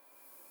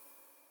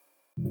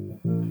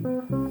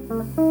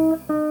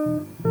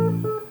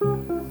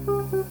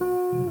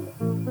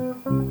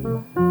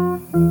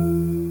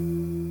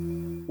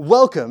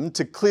Welcome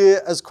to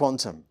Clear as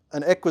Quantum,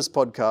 an Equus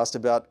podcast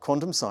about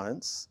quantum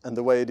science and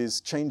the way it is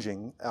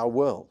changing our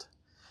world.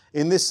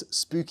 In this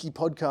spooky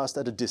podcast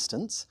at a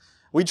distance,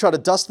 we try to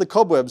dust the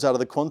cobwebs out of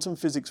the quantum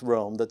physics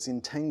realm that's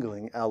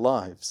entangling our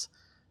lives.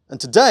 And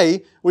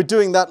today, we're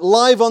doing that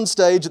live on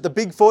stage at the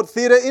Big Fort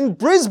Theatre in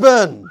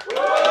Brisbane.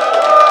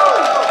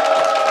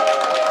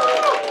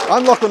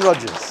 I'm Lachlan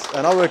Rogers,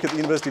 and I work at the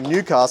University of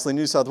Newcastle in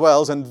New South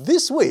Wales, and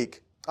this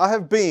week I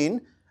have been,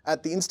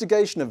 at the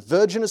instigation of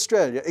Virgin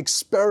Australia,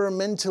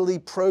 experimentally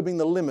probing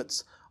the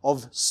limits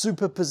of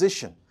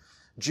superposition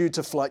due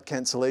to flight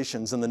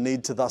cancellations and the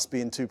need to thus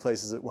be in two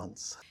places at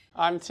once.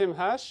 I'm Tim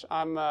Hirsch.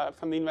 I'm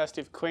from the University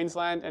of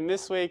Queensland, and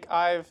this week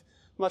I've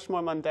much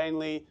more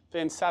mundanely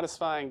been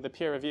satisfying the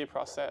peer review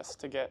process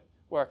to get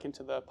work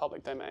into the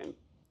public domain.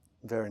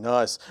 Very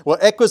nice. Well,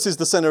 Equus is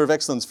the Centre of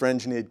Excellence for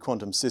Engineered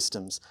Quantum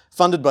Systems,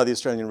 funded by the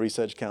Australian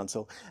Research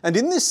Council. And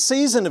in this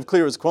season of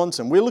Clear as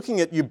Quantum, we're looking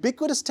at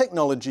ubiquitous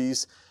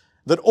technologies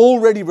that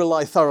already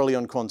rely thoroughly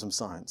on quantum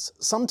science,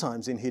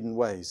 sometimes in hidden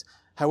ways.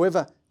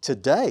 However,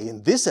 today,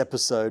 in this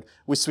episode,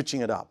 we're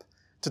switching it up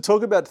to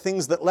talk about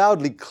things that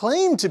loudly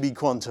claim to be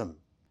quantum,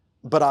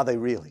 but are they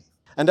really?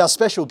 And our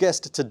special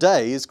guest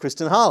today is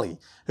Kristen Harley,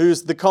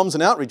 who's the comms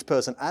and outreach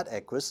person at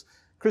Equus.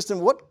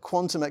 Kristen, what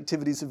quantum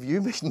activities have you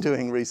been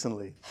doing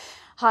recently?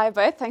 Hi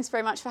both, thanks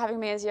very much for having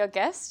me as your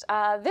guest.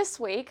 This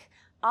week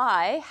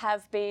I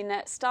have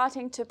been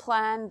starting to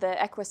plan the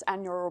Equus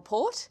annual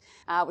report,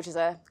 which is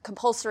a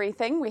compulsory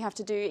thing we have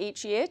to do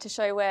each year to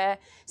show we're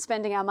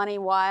spending our money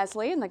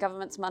wisely and the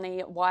government's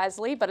money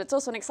wisely. But it's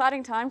also an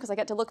exciting time because I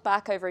get to look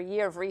back over a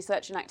year of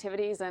research and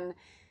activities and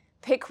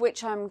pick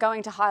which I'm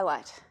going to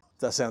highlight.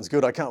 That sounds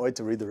good. I can't wait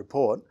to read the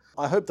report.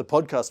 I hope the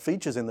podcast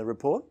features in the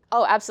report.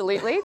 Oh,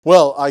 absolutely.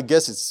 Well, I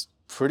guess it's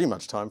pretty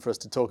much time for us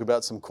to talk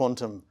about some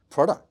quantum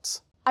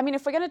products. I mean,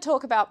 if we're going to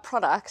talk about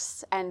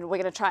products and we're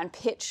going to try and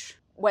pitch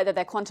whether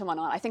they're quantum or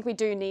not, I think we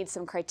do need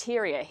some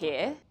criteria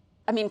here.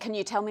 I mean, can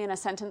you tell me in a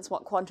sentence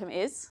what quantum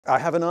is? I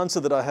have an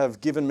answer that I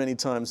have given many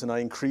times, and I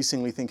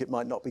increasingly think it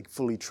might not be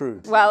fully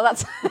true. Well,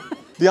 that's...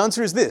 The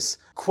answer is this.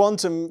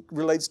 Quantum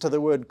relates to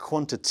the word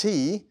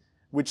quantity,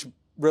 which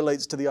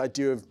relates to the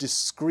idea of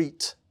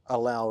discrete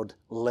allowed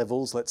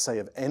levels, let's say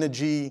of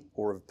energy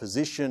or of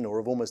position or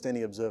of almost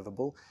any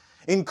observable,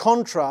 in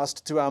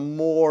contrast to our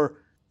more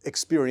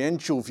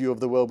experiential view of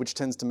the world, which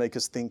tends to make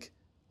us think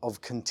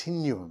of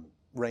continuum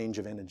range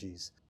of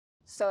energies.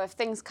 So if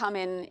things come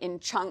in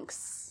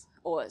chunks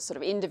or sort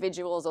of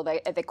individuals or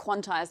they're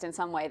quantized in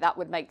some way, that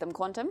would make them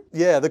quantum?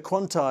 Yeah, the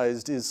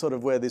quantized is sort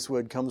of where this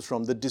word comes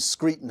from, the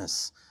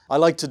discreteness. I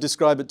like to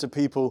describe it to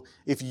people,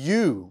 if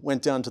you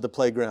went down to the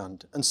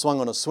playground and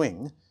swung on a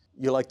swing,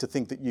 you like to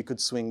think that you could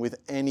swing with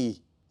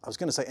any, I was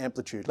going to say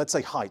amplitude, let's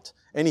say height,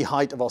 any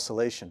height of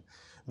oscillation.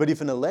 But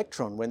if an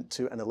electron went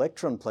to an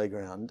electron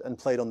playground and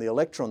played on the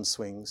electron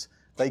swings,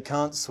 they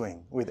can't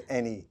swing with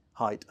any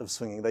height of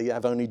swinging. They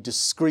have only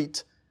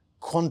discrete,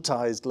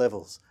 quantized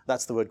levels.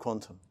 That's the word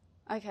quantum.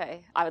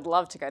 Okay, I would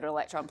love to go to an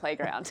electron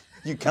playground.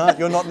 You can't,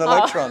 you're not an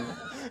electron.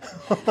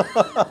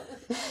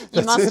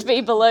 You must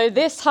be below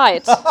this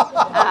height.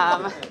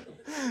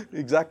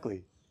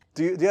 Exactly.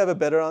 Do you have a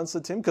better answer,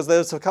 Tim? Because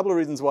there's a couple of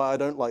reasons why I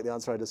don't like the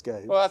answer I just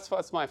gave. Well,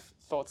 that's my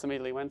thoughts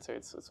immediately went to.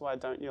 It's why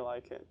don't you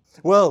like it?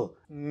 Well,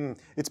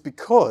 it's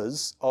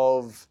because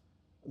of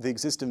the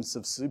existence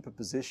of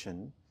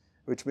superposition,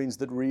 which means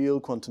that real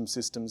quantum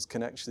systems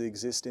can actually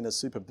exist in a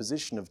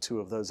superposition of two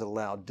of those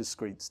allowed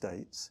discrete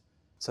states.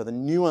 So the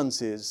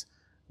nuance is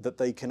that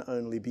they can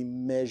only be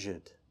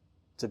measured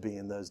to be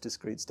in those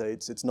discrete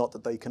states. It's not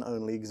that they can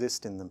only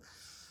exist in them.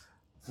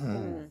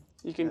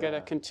 You can get a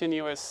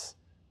continuous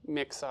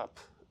mix-up,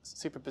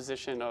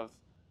 superposition of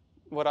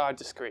what are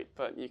discrete,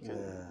 but you can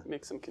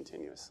mix them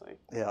continuously.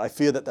 Yeah, I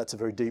fear that that's a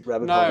very deep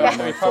rabbit hole.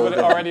 No, we probably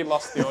already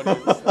lost the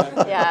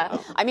audience. Yeah,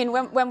 I mean,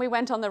 when we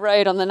went on the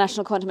road, on the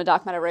National Quantum and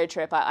Dark Matter road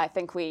trip, I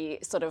think we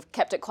sort of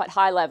kept it quite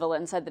high level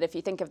and said that if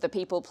you think of the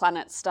people,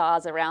 planets,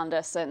 stars around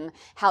us and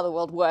how the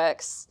world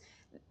works,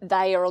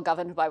 they are all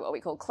governed by what we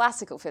call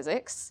classical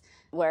physics,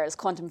 whereas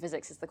quantum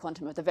physics is the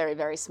quantum of the very,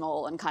 very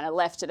small, and kind of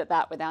left it at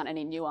that without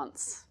any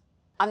nuance.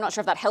 I'm not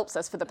sure if that helps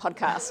us for the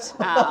podcast,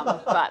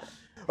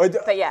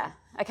 but yeah.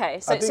 Okay,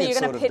 so you're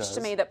going to pitch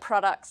to me that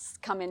products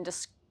come in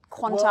just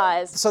quantized.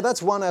 Well, so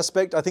that's one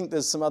aspect. I think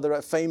there's some other,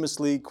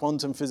 famously,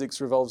 quantum physics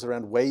revolves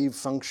around wave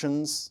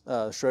functions,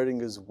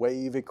 Schrödinger's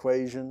wave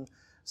equation.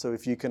 So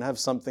if you can have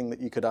something that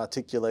you could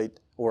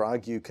articulate or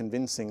argue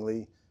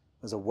convincingly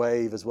as a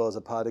wave as well as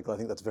a particle, I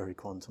think that's very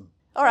quantum.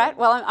 All right,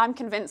 well, I'm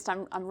convinced.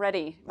 I'm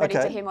ready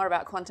to hear more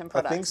about quantum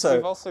products. I think so.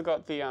 We've also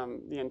got the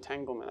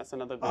entanglement. That's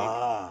another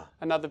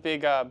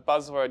big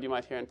buzzword you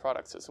might hear in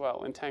products as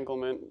well.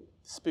 Entanglement,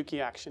 spooky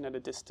action at a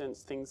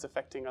distance, things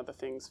affecting other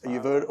things.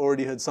 You've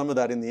already heard some of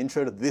that in the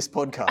intro to this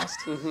podcast.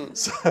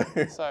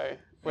 So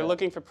we're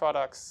looking for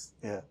products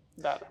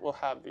that will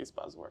have these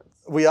buzzwords.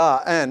 We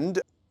are,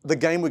 and the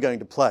game we're going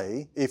to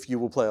play, if you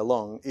will play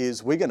along,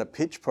 is we're going to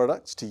pitch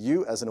products to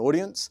you as an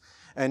audience,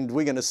 and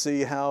we're going to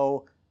see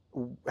how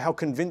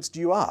convinced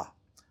you are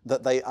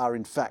that they are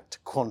in fact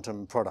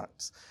quantum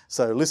products.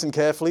 So listen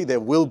carefully, there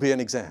will be an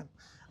exam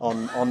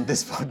on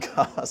this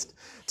podcast.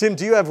 Tim,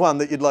 do you have one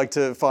that you'd like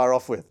to fire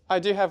off with? I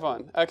do have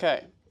one.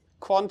 Okay.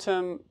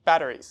 Quantum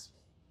batteries.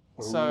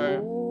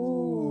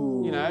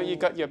 So, you know, you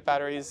got your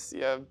batteries,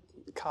 your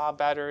car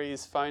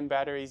batteries, phone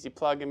batteries, you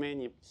plug them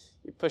in, you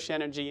push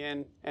energy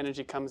in,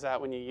 energy comes out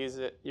when you use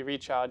it, you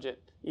recharge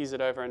it, use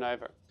it over and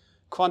over.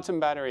 Quantum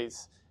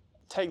batteries,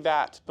 take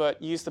that,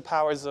 but use the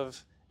powers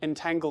of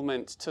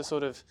entanglement to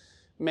sort of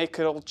make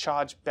it all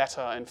charge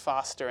better and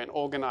faster and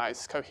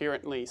organized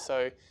coherently.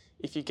 So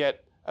if you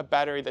get a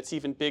battery that's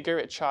even bigger,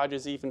 it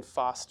charges even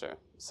faster.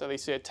 So they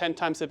say a 10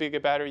 times a bigger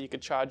battery, you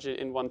could charge it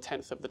in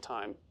 1/10 of the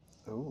time.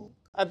 Ooh.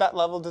 At that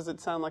level, does it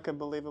sound like a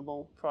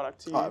believable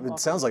product to you? It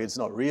sounds like it's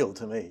not real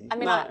to me. I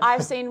mean, No.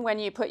 I've seen when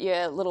you put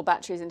your little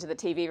batteries into the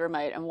TV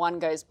remote and one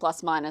goes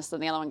plus minus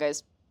and the other one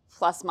goes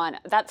plus minus.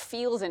 That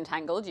feels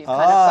entangled. You've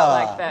kind of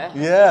got like the...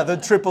 Yeah, the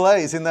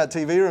AAA's in that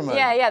TV remote.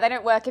 Yeah, they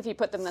don't work if you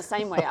put them the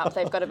same way up.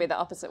 They've got to be the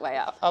opposite way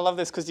up. I love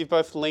this because you've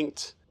both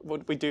linked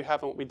what we do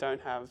have and what we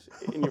don't have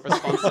in your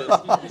responses.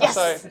 Yes.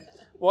 So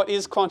what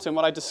is quantum?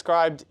 What I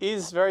described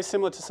is very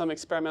similar to some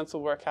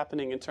experimental work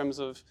happening in terms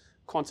of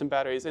quantum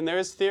batteries. And there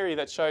is theory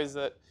that shows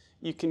that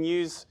you can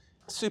use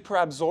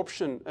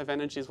superabsorption of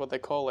energy is what they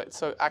call it.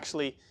 So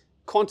actually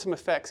quantum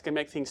effects can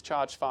make things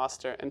charge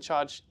faster and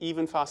charge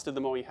even faster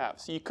the more you have.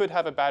 So you could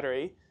have a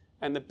battery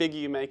and the bigger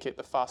you make it,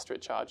 the faster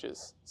it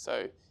charges.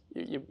 So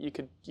you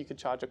could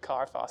charge a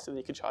car faster than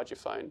you could charge your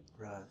phone.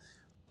 Right.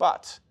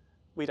 But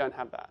we don't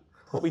have that.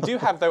 What we do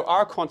have, though,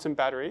 are quantum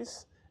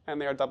batteries,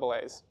 and they are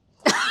AA's.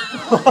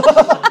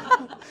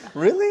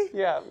 Really?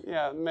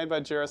 Yeah, made by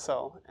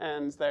Duracell,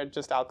 and they're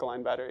just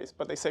alkaline batteries,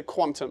 but they say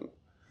quantum.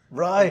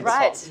 Right.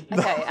 Right.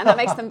 Okay, and that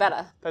makes them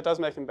better. That does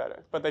make them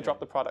better, but they dropped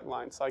the product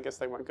line, so I guess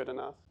they weren't good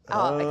enough.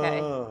 Oh,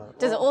 okay.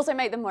 Does it also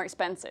make them more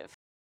expensive?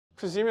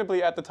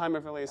 Presumably, at the time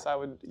of release,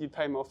 you'd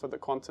pay more for the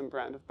quantum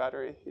brand of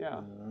battery,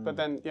 yeah. But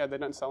then, they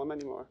don't sell them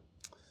anymore.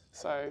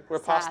 So we're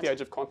past the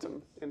age of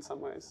quantum in some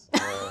ways.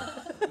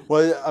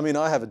 Well, I mean,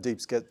 I have a deep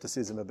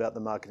skepticism about the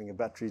marketing of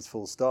batteries,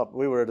 full stop.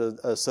 We were at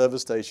a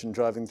service station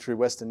driving through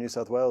Western New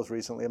South Wales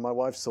recently, and my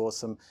wife saw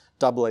some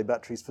AA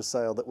batteries for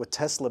sale that were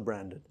Tesla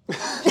branded,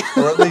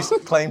 or at least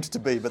claimed to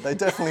be, but they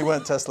definitely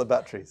weren't Tesla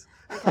batteries.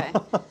 Okay.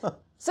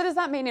 So does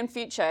that mean in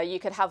future you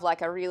could have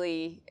like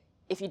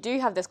if you do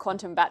have this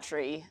quantum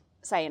battery,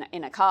 say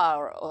in a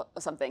car or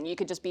something, you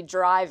could just be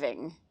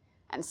driving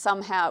and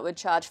somehow it would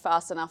charge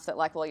fast enough that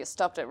like while you're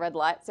stopped at red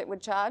lights, it would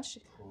charge?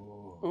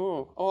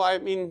 Ooh. Well, I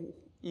mean,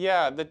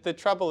 yeah, the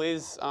trouble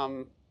is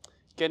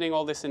getting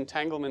all this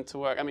entanglement to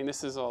work. I mean,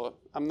 this is all,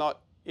 I'm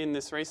not in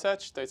this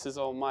research. This is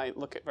all my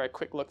very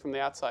quick look from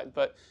the outside.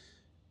 But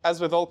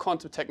as with all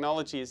quantum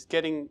technologies,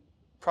 getting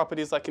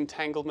properties like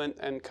entanglement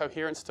and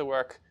coherence to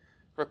work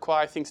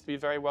require things to be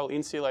very well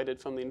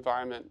insulated from the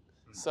environment.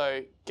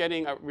 So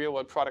getting a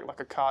real-world product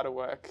like a car to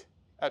work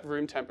at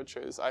room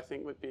temperatures, I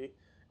think, would be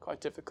quite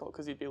difficult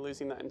because you'd be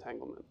losing that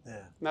entanglement. Yeah.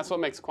 And that's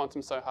what makes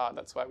quantum so hard.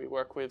 That's why we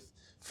work with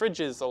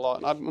fridges a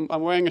lot. I'm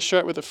wearing a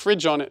shirt with a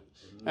fridge on it,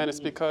 and it's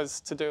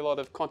because to do a lot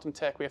of quantum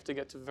tech, we have to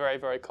get to very,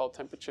 very cold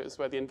temperatures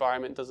where the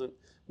environment doesn't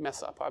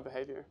mess up our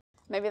behavior.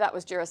 Maybe that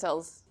was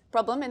Duracell's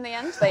problem in the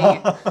end.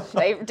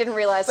 They didn't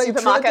realise They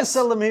supermarkets... tried to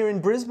sell them here in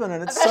Brisbane,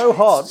 and it's so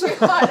hot.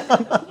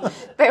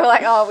 They were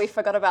like, oh, we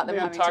forgot about them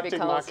The having to be Antarctic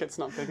cold. market's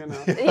not big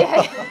enough.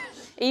 Yeah.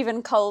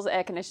 Even Coles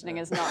air conditioning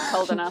is not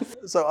cold enough.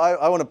 So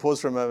I want to pause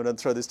for a moment and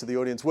throw this to the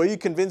audience. Were you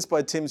convinced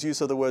by Tim's use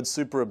of the word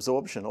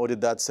superabsorption, or did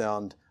that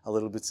sound a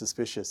little bit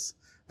suspicious?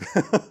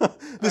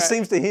 This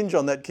seems to hinge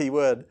on that key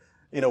word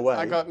in a way.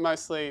 I got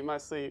mostly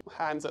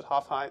hands at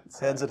half height.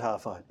 So. Hands at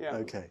half height. Yeah.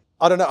 Okay.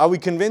 I don't know. Are we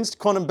convinced?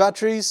 Quantum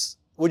batteries?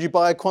 Would you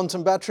buy a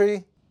quantum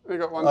battery? We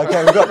got one.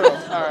 Okay, we got.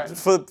 All right.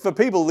 For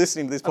people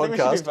listening to this I think we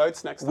should podcast, do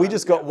votes next we time.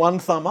 just got one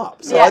thumb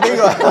up. So Yeah.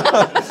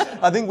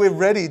 I think we're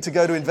ready to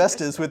go to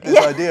investors with this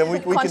idea, and we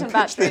can Quantum pitch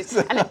batteries.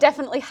 this. And it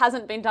definitely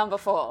hasn't been done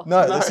before.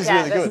 No, this is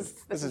really good.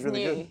 This is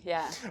really new. good.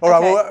 Yeah. All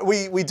right, Okay.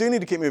 well, we do need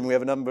to keep moving. We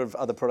have a number of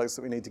other products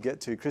that we need to get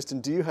to.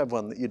 Kristen, do you have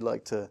one that you'd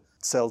like to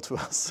sell to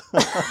us?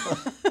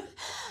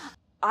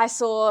 I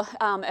saw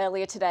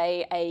earlier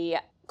today a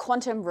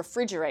quantum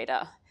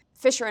refrigerator.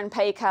 Fisher &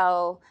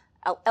 Paykel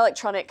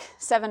electronic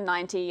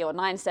 790 or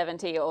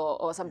 970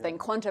 or something,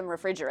 quantum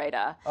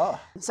refrigerator. Oh.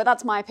 So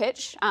that's my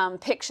pitch.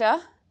 Picture,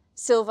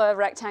 silver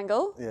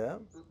rectangle. Yeah.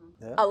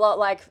 Yeah. A lot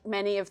like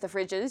many of the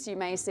fridges you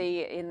may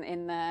see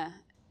in the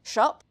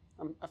shop.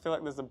 I feel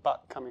like there's a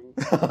butt coming.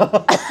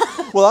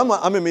 Well,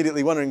 I'm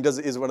immediately wondering, does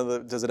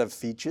it have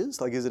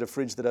features? Like, is it a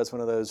fridge that has one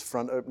of those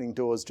front opening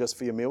doors just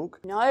for your milk?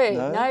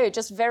 No,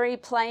 just very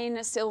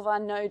plain silver,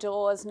 no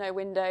doors, no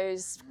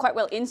windows, quite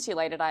well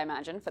insulated, I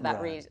imagine, for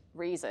that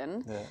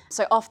reason. Yeah.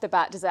 So off the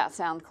bat, does that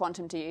sound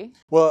quantum to you?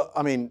 Well,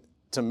 I mean,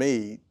 to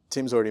me,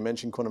 Tim's already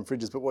mentioned quantum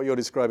fridges, but what you're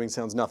describing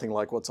sounds nothing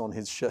like what's on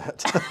his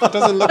shirt. It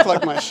doesn't look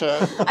like my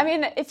shirt. I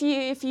mean, if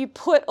you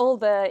put all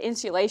the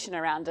insulation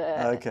around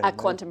a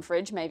quantum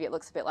fridge, maybe it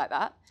looks a bit like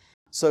that.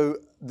 So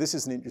this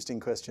is an interesting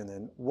question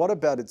then. What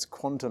about its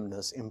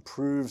quantumness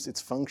improves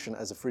its function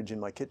as a fridge in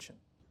my kitchen?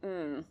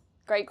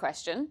 Great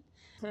question.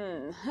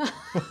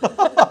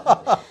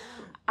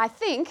 I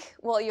think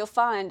what you'll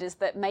find is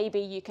that maybe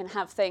you can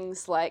have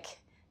things like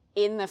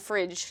in the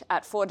fridge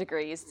at 4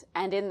 degrees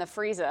and in the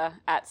freezer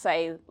at,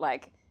 say,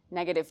 like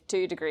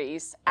 -2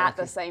 degrees at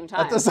the same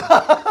time.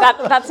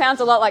 That sounds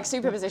a lot like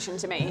superposition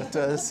to me.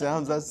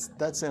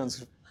 That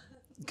sounds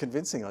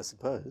convincing, I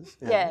suppose.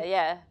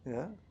 Yeah.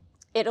 Yeah.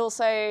 It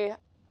also,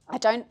 I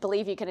don't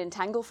believe you can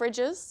entangle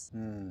fridges.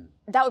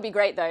 That would be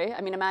great though.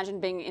 I mean, imagine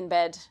being in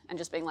bed and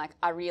just being like,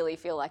 I really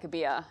feel like a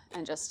beer,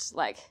 and just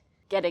like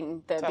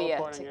getting the beer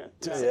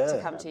to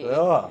come to you.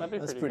 Oh,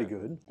 that's pretty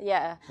good.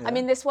 Yeah. I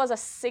mean, this was a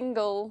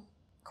single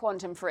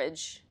quantum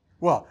fridge.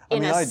 Well, a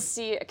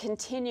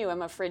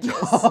continuum of fridges.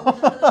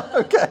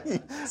 Okay.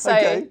 So,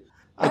 okay.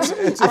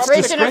 a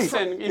fridge and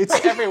a You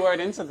put every word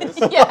into this.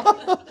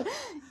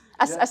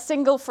 A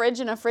single fridge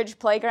and a fridge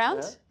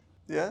playground.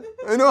 Yeah.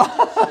 No,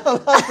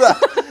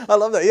 I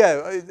love that.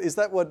 Yeah. Is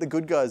that what the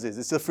Good Guys is?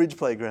 It's a fridge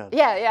playground.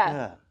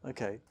 Yeah.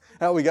 Okay.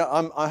 How we go?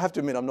 I have to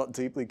admit, I'm not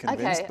deeply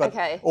convinced.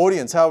 Okay.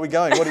 Audience, how are we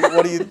going?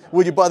 What do you?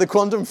 Would you buy the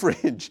quantum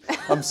fridge?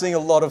 I'm seeing a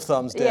lot of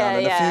thumbs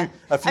down and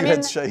a few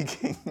heads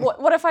shaking.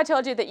 What if I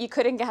told you that you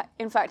could,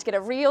 in fact, get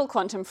a real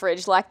quantum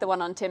fridge like the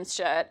one on Tim's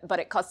shirt, but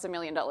it costs $1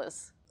 million?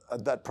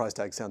 That price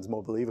tag sounds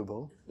more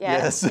believable.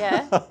 Yeah. Yes.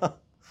 Yeah.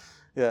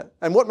 Yeah.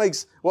 And what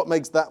makes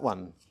that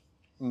one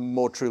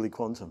more truly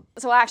quantum?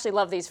 So I actually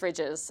love these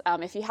fridges.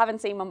 If you haven't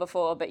seen one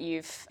before, but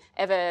you've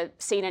ever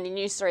seen any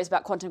news stories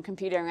about quantum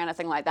computing or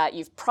anything like that,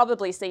 you've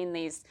probably seen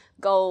these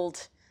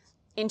gold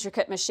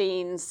intricate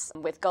machines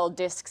with gold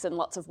discs and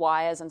lots of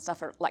wires and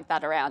stuff like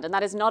that around. And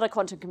that is not a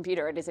quantum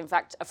computer. It is in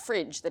fact a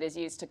fridge that is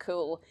used to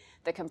cool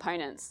the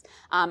components.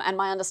 And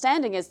my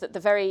understanding is that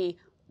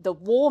the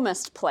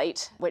warmest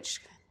plate, which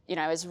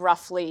is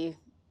roughly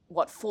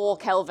 4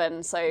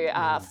 Kelvin,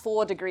 so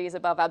 4 degrees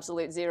above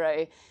absolute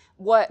zero,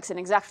 works in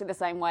exactly the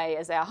same way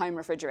as our home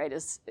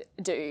refrigerators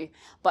do.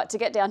 But to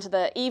get down to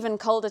the even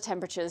colder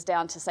temperatures,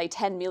 down to say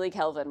 10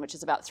 millikelvin, which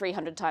is about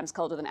 300 times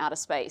colder than outer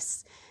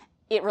space,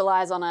 it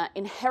relies on an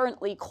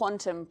inherently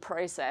quantum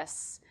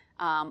process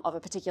of a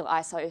particular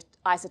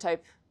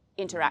isotope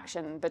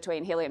interaction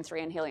between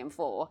helium-3 and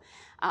helium-4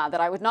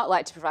 that I would not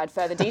like to provide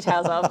further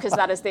details of, because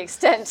that is the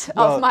extent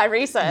of my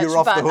research. You're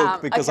off the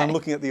hook, because I'm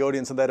looking at the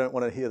audience and they don't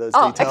want to hear those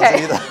details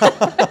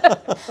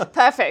either.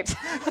 Perfect.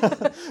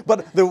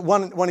 But the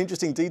one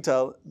interesting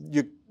detail,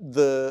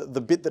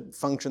 the bit that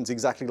functions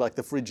exactly like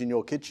the fridge in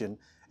your kitchen,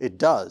 it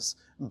does.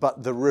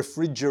 But the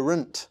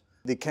refrigerant,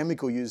 the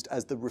chemical used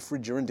as the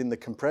refrigerant in the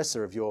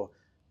compressor of your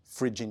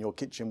fridge in your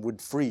kitchen,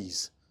 would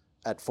freeze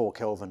at 4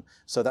 Kelvin.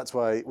 So that's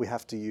why we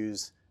have to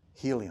use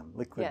helium,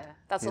 liquid. Yeah,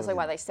 that's also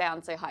why they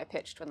sound so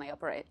high-pitched when they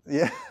operate.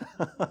 Yeah,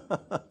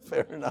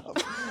 fair enough.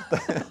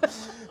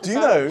 Do you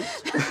know?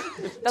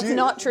 That's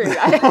not true.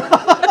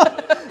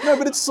 No,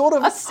 but it's sort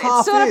of it's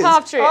sort of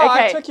half true.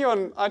 Oh,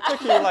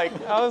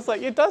 okay. I was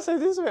like, it does.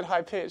 It is a bit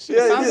high pitched.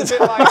 It sounds a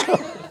bit like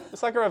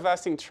it's like a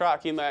reversing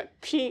truck in that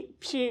pee.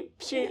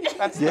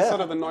 That's the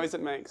sort of the noise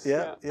it makes.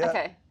 Yeah.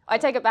 Okay, I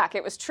take it back.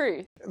 It was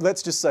true.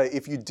 Let's just say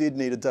if you did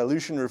need a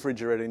dilution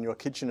refrigerator in your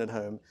kitchen at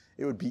home,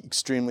 it would be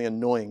extremely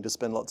annoying to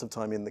spend lots of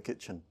time in the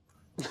kitchen.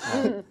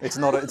 It's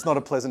not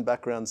a pleasant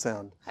background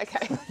sound.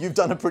 Okay. You've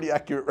done a pretty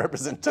accurate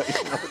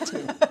representation of it,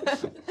 Tim.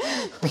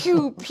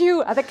 Pew,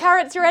 pew. Are the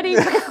carrots ready?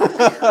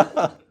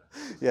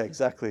 Yeah,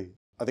 exactly.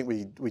 I think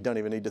we don't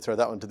even need to throw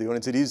that one to the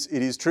audience. It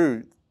is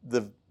true.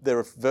 There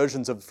are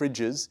versions of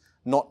fridges,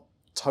 not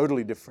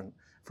totally different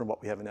from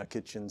what we have in our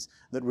kitchens,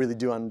 that really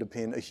do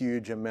underpin a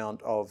huge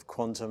amount of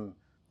quantum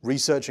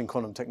research and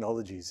quantum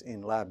technologies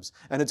in labs.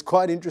 And it's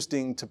quite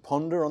interesting to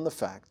ponder on the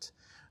fact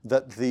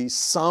that the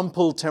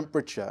sample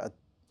temperature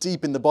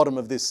deep in the bottom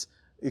of this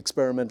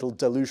experimental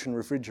dilution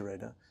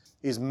refrigerator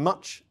is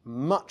much,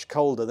 much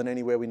colder than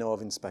anywhere we know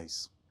of in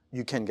space.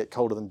 You can get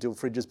colder than dual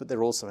fridges, but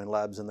they're also in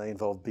labs and they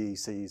involve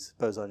BECs,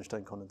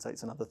 boson-Einstein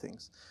condensates, and other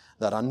things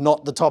that are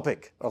not the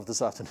topic of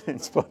this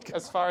afternoon's podcast.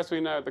 As far as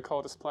we know, the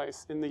coldest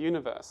place in the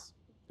universe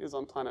is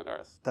on planet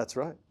Earth. That's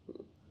right.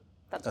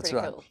 That's pretty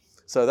right. cool.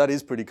 So that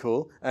is pretty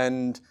cool.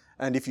 And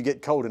if you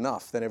get cold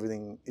enough, then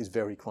everything is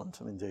very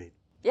quantum indeed.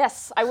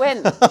 Yes, I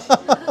win.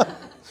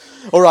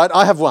 All right,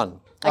 I have one.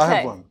 Okay. I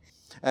have one.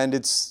 And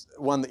it's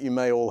one that you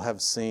may all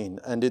have seen.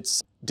 And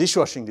it's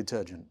dishwashing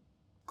detergent.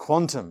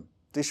 Quantum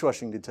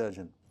dishwashing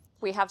detergent.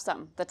 We have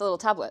some, the little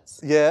tablets.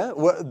 Yeah,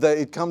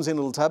 it comes in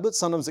little tablets.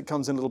 Sometimes it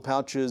comes in little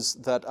pouches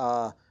that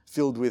are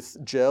filled with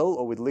gel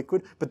or with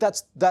liquid. But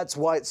that's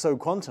why it's so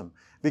quantum,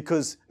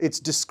 because it's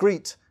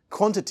discrete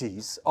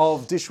quantities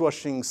of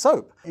dishwashing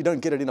soap. You don't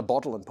get it in a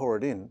bottle and pour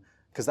it in,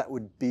 because that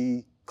would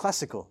be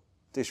classical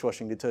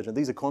dishwashing detergent.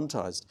 These are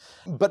quantized.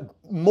 But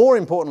more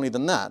importantly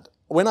than that,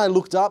 when I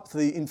looked up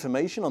the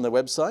information on their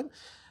website,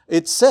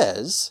 it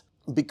says,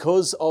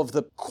 because of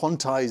the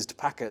quantized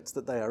packets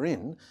that they are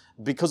in,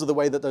 because of the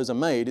way that those are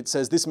made, it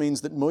says this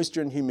means that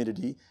moisture and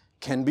humidity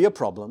can be a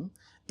problem,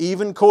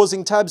 even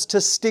causing tabs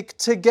to stick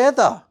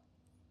together.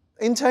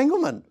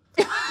 Entanglement.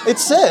 It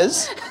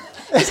says...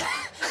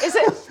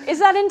 Is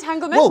that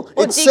entanglement Well,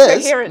 or it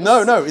says, decoherence?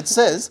 no, it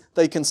says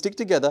they can stick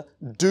together.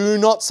 Do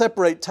not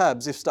separate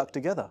tabs if stuck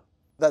together.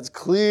 That's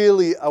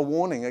clearly a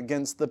warning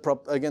against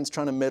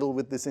trying to meddle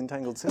with this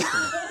entangled system.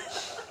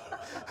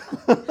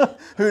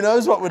 Who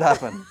knows what would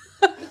happen?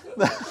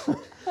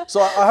 So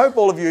I hope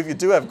all of you, if you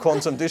do have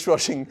quantum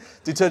dishwashing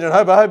detergent, I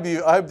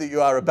hope that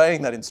you are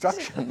obeying that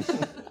instruction.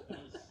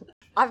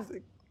 I've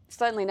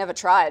certainly never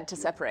tried to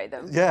separate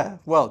them. Yeah,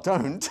 well,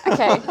 don't.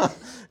 Okay.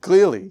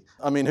 Clearly.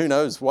 I mean, who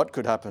knows what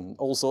could happen?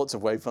 All sorts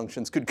of wave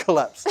functions could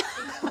collapse.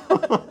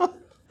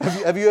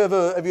 Have you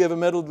ever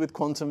meddled with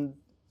quantum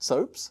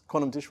soaps?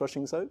 Quantum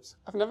dishwashing soaps?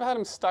 I've never had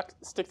them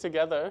stick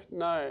together.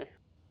 No.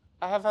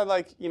 I have had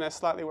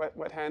slightly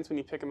wet hands when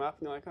you pick them up,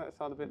 and you're like, oh, it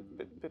felt a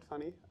bit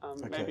funny.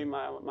 Maybe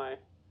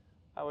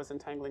I was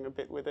entangling a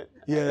bit with it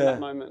at that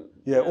moment.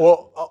 Yeah.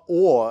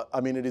 Or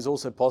I mean, it is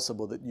also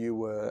possible that you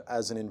were,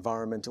 as an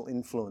environmental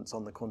influence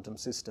on the quantum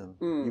system,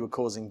 you were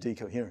causing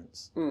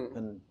decoherence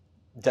and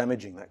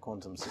damaging that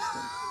quantum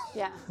system.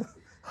 Yeah.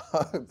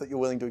 I hope that you're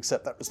willing to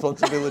accept that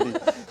responsibility,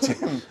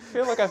 Tim. I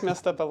feel like I've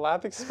messed up a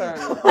lab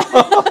experiment.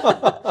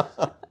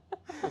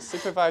 The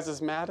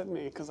supervisor's mad at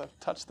me because I've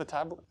touched the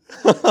tablet.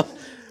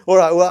 All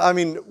right. Well, I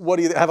mean, what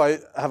do you have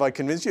I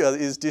convinced you?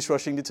 Is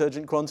dishwashing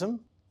detergent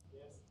quantum?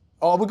 Yes.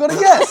 Oh, we've got a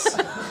yes.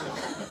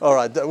 All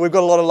right. We've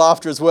got a lot of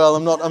laughter as well.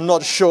 I'm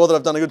not sure that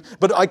I've done a good,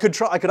 but I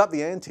could up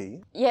the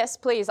ante. Yes,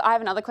 please. I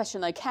have another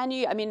question though.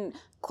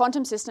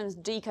 Quantum systems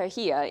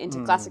decohere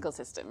into classical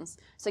systems.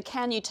 So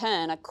can you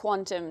turn a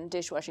quantum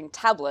dishwashing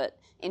tablet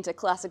into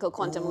classical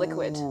quantum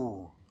liquid?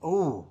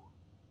 Ooh.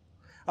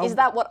 Is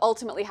that what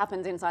ultimately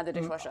happens inside the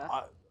dishwasher?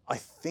 I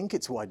think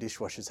it's why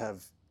dishwashers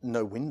have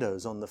no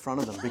windows on the front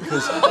of them,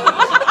 because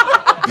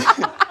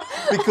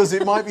because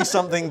it might be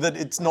something that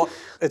it's not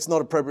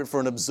appropriate for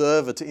an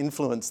observer to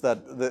influence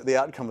the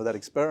outcome of that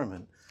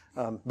experiment.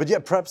 But yeah,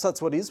 perhaps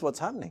that's what's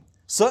happening.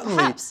 Certainly,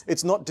 Perhaps.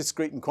 It's not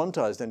discrete and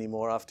quantized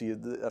anymore after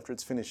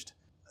it's finished.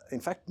 In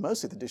fact,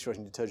 most of the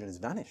dishwashing detergent has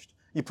vanished.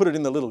 You put it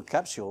in the little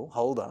capsule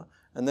holder,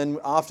 and then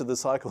after the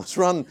cycle is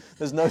run,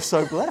 there's no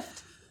soap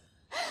left.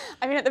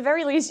 I mean, at the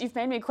very least, you've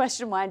made me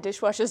question why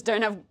dishwashers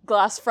don't have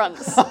glass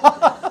fronts.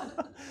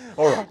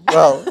 All right,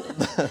 well...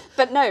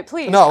 But no,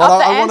 please, No,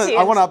 up the I ante.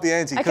 want to up the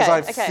ante because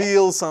Okay, I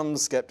feel some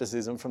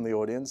skepticism from the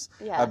audience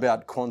Yeah.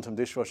 about quantum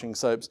dishwashing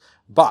soaps.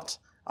 But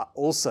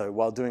also,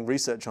 while doing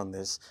research on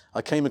this,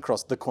 I came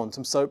across the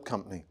Quantum Soap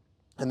Company.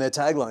 And their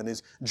tagline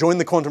is, join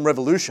the quantum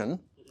revolution,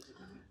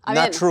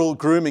 natural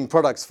grooming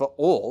products for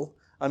all.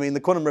 I mean, the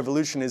quantum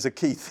revolution is a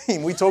key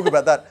theme. We talk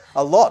about that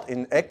a lot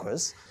in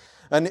Equus.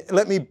 And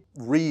let me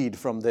read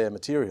from their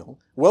material.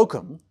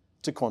 Welcome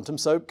to Quantum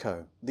Soap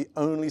Co., the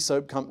only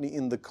soap company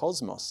in the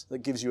cosmos that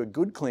gives you a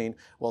good clean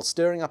while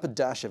stirring up a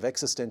dash of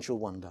existential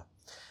wonder.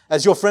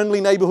 As your friendly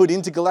neighborhood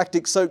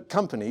intergalactic soap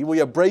company, we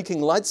are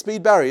breaking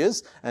light-speed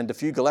barriers and a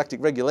few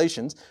galactic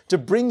regulations to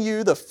bring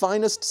you the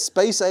finest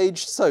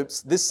space-age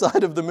soaps this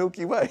side of the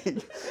Milky Way.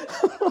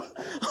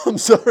 I'm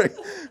sorry.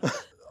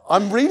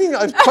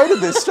 I've quoted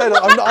this straight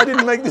up. I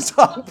didn't make this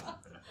up.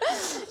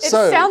 It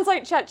sounds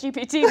like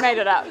ChatGPT made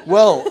it up.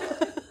 Well,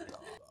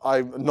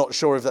 I'm not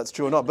sure if that's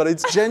true or not, but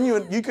it's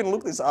genuine. You can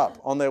look this up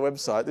on their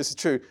website. This is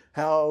true.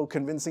 How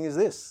convincing is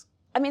this?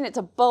 I mean, it's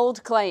a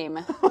bold claim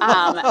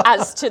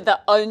as to the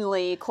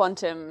only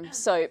quantum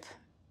soap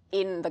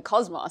in the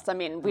cosmos. I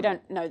mean, we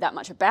don't know that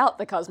much about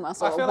the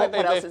cosmos or I feel what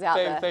like else is out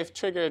there. They've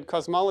triggered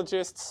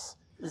cosmologists,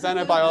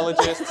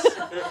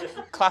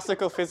 xenobiologists,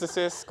 classical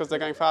physicists, because they're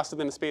going faster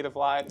than the speed of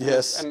light.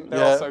 Yes. And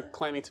they're also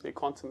claiming to be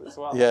quantum as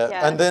well.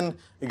 Yeah. And then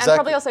exactly. And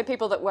probably also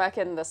people that work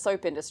in the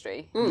soap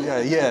industry.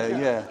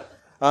 Yeah.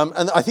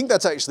 And I think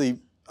that's actually,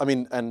 I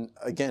mean, and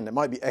again, it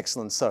might be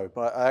excellent soap.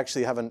 I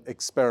actually haven't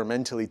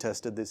experimentally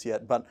tested this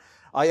yet, but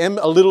I am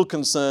a little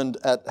concerned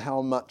at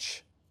how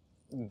much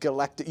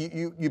galactic,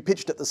 you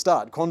pitched at the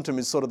start, quantum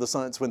is sort of the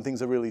science when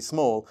things are really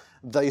small.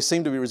 They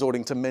seem to be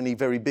resorting to many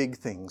very big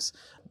things.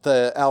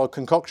 Our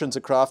concoctions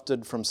are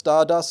crafted from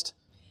stardust,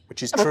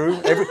 which is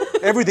true.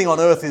 Everything on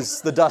Earth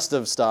is the dust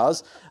of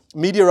stars.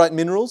 Meteorite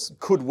minerals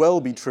could well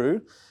be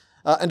true.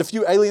 And a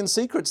few alien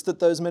secrets that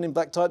those men in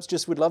black types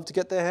just would love to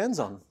get their hands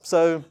on.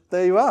 So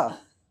there you are.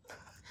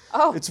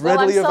 Oh, it's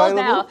readily I'm sold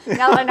available.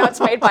 Now that I know it's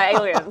made by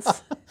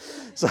aliens.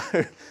 So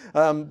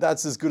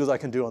that's as good as I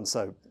can do on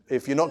soap.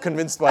 If you're not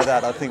convinced by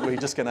that, I think we're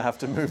just going to have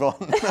to move on.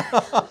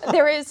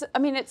 There is, I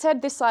mean, it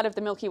said this side of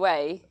the Milky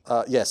Way.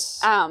 Yes.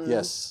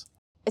 Yes.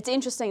 It's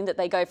interesting that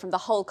they go from the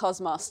whole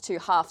cosmos to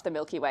half the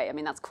Milky Way. I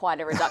mean, that's quite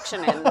a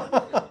reduction in.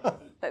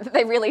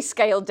 They really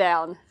scaled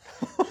down.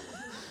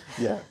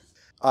 Yeah.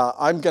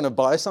 I'm going to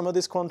buy some of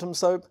this quantum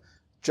soap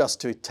just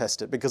to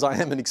test it because I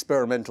am an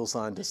experimental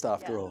scientist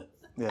after all.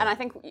 Yeah. And I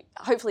think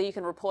hopefully you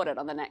can report it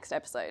on the next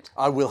episode.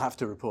 I will have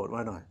to report,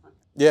 won't I?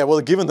 Yeah,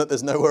 well, given that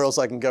there's nowhere else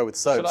I can go with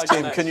soaps,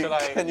 Tim, can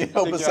you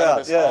help us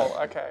out? Yeah.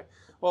 Okay.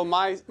 Well,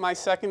 my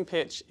second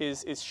pitch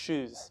is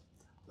shoes.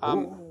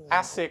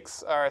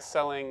 ASICS are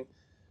selling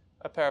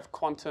a pair of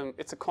quantum.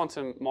 It's a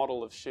quantum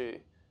model of shoe.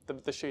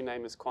 The shoe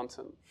name is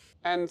Quantum,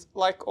 and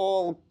like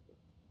all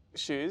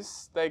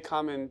shoes, they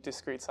come in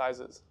discrete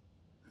sizes.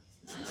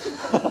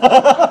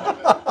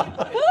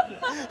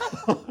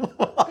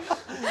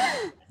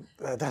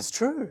 That's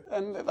true.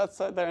 And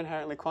they're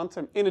inherently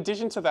quantum. In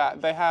addition to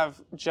that, they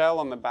have gel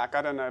on the back.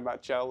 I don't know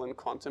about gel and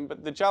quantum,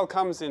 but the gel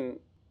comes in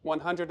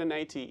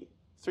 180,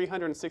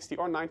 360,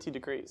 or 90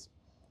 degrees,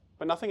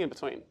 but nothing in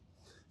between.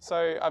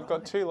 So I've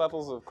got two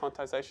levels of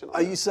quantization.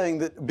 Are you saying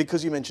that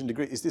because you mentioned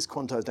degree, is this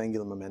quantized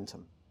angular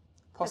momentum?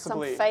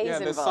 Possibly. There's some phase yeah,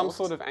 there's some involved.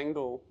 sort of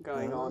angle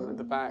going on at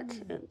the back.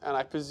 And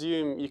I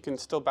presume you can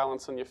still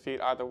balance on your feet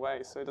either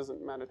way, so it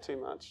doesn't matter too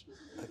much.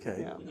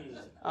 Okay. Yeah.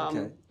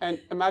 Okay. And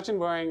imagine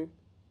wearing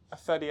a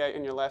 38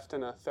 on your left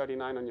and a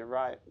 39 on your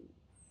right.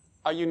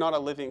 Are you not a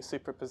living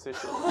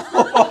superposition?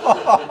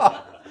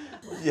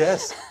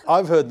 Yes.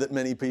 I've heard that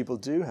many people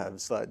do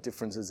have slight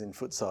differences in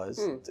foot size.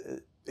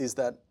 Is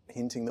that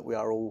hinting that we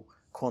are all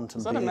quantum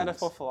Is that beings? a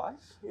metaphor for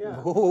life?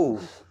 Yeah. Ooh.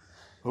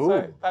 Ooh.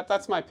 So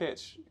that's my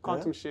pitch,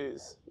 quantum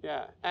shoes.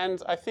 Yeah.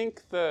 And I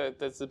think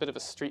there's a bit of a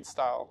street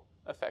style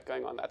effect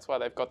going on. That's why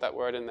they've got that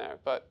word in there.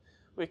 But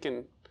we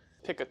can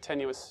pick a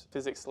tenuous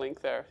physics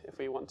link there if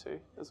we want to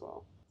as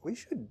well. We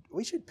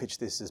should pitch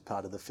this as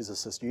part of the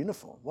physicist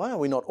uniform. Why are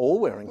we not all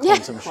wearing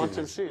quantum shoes?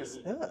 Quantum shoes.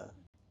 Yeah.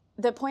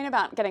 The point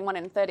about getting one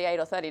in 38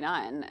 or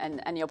 39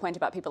 and your point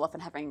about people often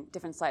having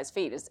different size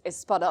feet is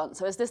spot on.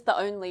 So is this the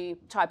only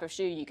type of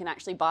shoe you can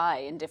actually buy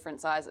in different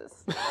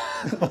sizes?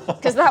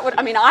 Because that would,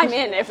 I mean, I'm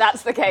in if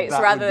that's the case,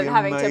 That rather would than be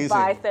having amazing. to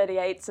buy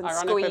 38s and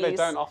Ironically, squeeze. they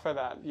don't offer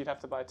that. You'd have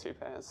to buy 2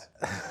 pairs.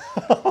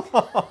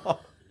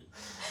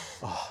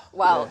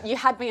 Well, you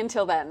had me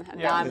until then,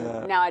 and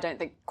Yeah. now I don't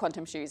think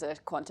quantum shoes are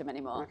quantum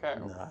anymore. Okay.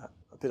 Nah,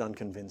 a bit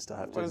unconvinced, I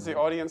have to What does the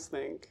admit. audience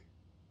think?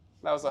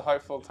 That was a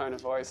hopeful tone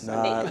of voice.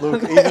 Nah,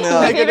 look, even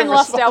our, We've even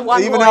lost our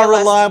one even our loyalist.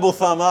 reliable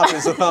thumb up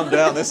is a thumb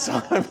down this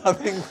time. I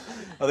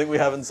think we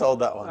haven't sold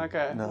that one.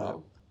 Okay. No.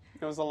 Well,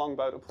 it was a long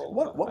bow to pull.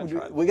 What but I would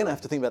tried. we're going to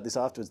have to think about this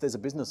afterwards. There's a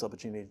business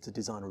opportunity to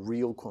design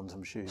real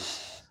quantum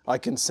shoes. I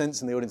can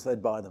sense in the audience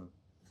they'd buy them.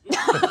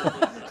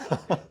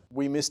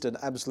 We missed an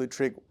absolute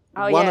trick.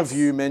 Oh, One yes. of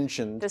you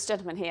mentioned, This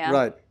gentleman here.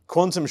 right,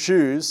 quantum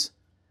shoes,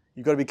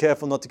 you've got to be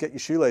careful not to get your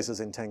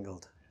shoelaces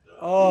entangled.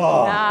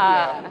 Oh,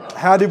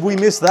 how did we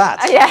miss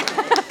that? Yeah.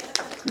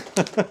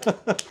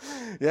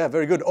 Yeah,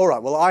 very good. All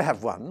right, well, I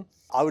have one.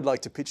 I would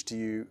like to pitch to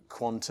you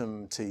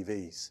quantum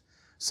TVs.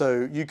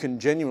 So you can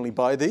genuinely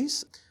buy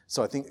these.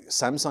 So I think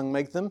Samsung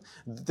make them.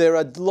 There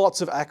are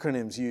lots of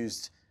acronyms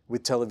used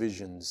with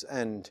televisions,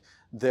 and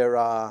there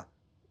are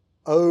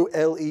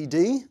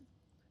OLED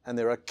and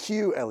there are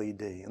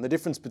QLED. And the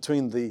difference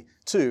between the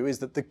two is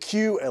that the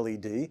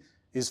QLED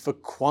is for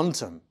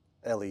quantum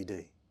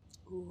LED.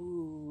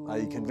 Ooh. Are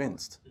you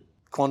convinced?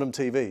 Quantum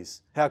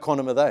TVs. How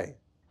quantum are they?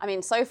 I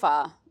mean, so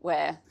far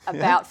we're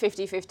about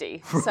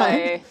 50-50. So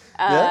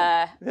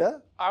Yeah?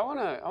 I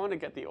want to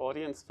get the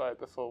audience vote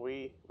before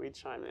we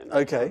chime in.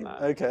 Okay, on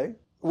that. okay.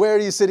 Where are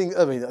you sitting?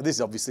 I mean, this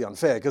is obviously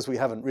unfair because we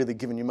haven't really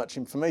given you much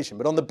information.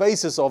 But on the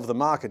basis of the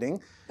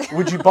marketing,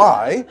 would you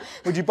buy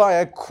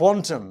a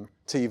quantum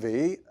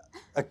TV,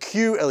 a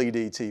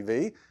QLED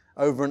TV,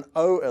 over an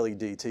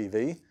OLED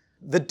TV?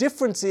 The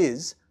difference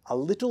is a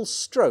little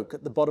stroke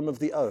at the bottom of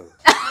the O.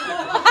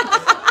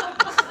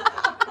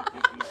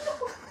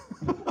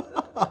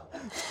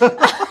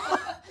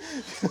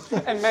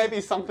 And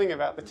maybe something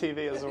about the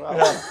TV as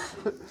well.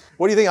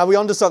 What do you think? Are we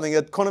onto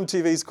something? Quantum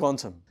TV's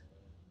quantum.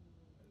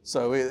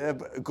 So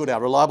good.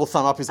 Our reliable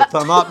thumb up is a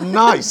thumb up.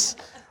 Nice.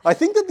 I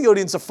think that the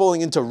audience are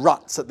falling into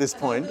ruts at this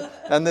point,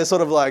 and they're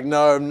sort of like,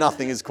 no,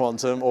 nothing is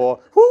quantum, or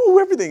whoo,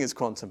 everything is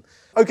quantum.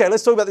 Okay,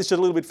 let's talk about this just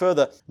a little bit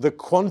further. The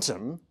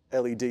quantum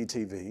LED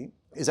TV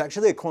is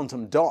actually a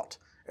quantum dot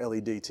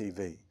LED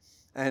TV,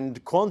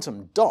 and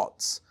quantum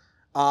dots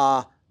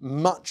are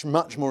much,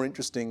 much more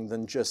interesting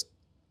than just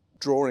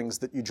drawings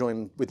that you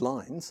join with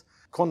lines.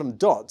 Quantum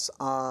dots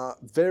are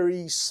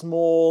very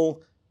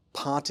small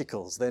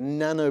particles. They're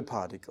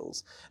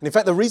nanoparticles. And in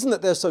fact, the reason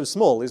that they're so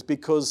small is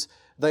because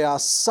they are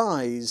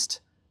sized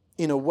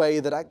in a way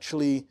that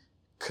actually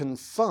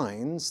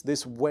confines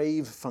this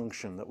wave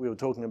function that we were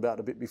talking about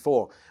a bit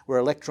before, where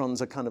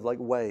electrons are kind of like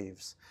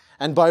waves.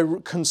 And by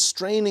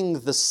constraining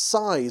the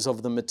size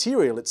of the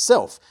material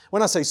itself,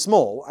 when I say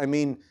small, I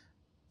mean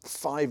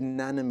 5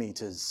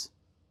 nanometers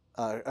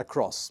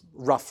across,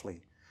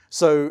 roughly.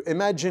 So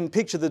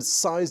picture the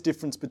size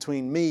difference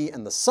between me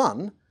and the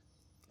sun.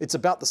 It's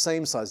about the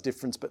same size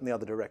difference, but in the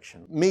other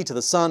direction. Me to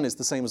the sun is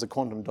the same as a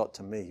quantum dot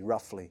to me,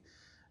 roughly,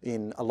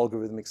 in a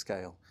logarithmic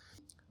scale.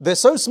 They're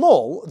so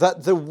small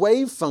that the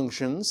wave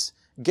functions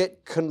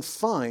get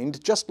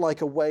confined just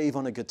like a wave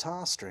on a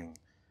guitar string.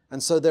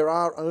 And so there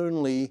are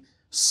only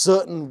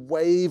certain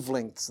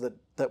wavelengths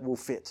that will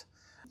fit.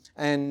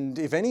 And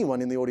if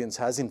anyone in the audience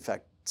has, in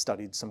fact,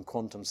 studied some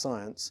quantum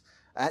science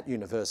at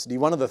university,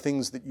 one of the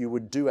things that you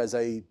would do as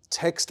a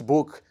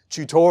textbook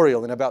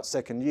tutorial in about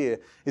second year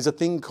is a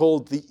thing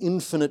called the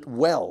infinite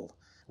well,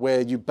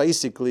 where you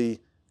basically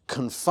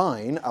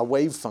confine a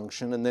wave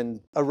function and then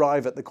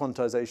arrive at the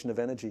quantization of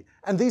energy.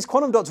 And these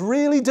quantum dots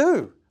really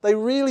do. They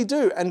really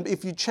do. And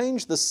if you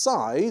change the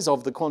size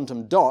of the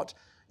quantum dot,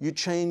 you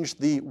change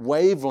the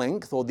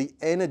wavelength or the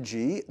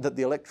energy that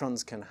the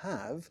electrons can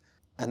have,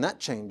 and that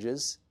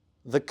changes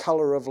the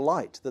color of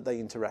light that they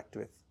interact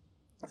with.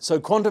 So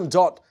quantum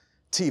dot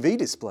TV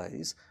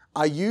displays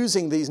are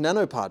using these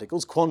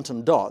nanoparticles,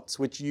 quantum dots,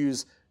 which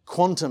use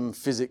quantum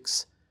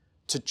physics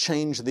to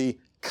change the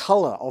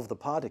color of the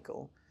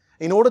particle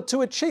in order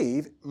to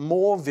achieve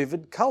more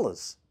vivid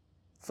colors.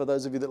 For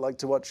those of you that like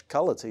to watch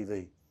color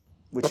TV,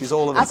 which is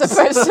all of us. As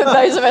opposed to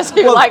those of us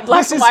who like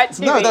black and white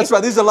TV. No, that's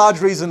right. This is a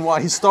large reason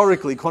why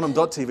historically quantum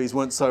dot TVs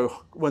weren't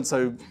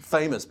so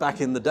famous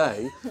back in the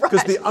day,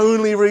 because the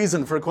only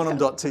reason for a quantum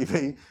dot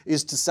TV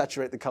is to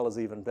saturate the colors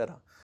even better.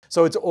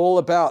 So it's all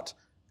about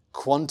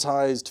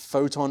quantized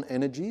photon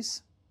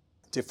energies.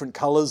 Different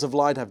colors of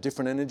light have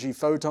different energy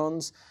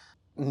photons.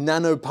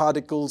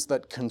 Nanoparticles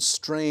that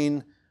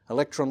constrain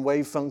electron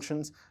wave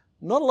functions.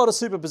 Not a lot of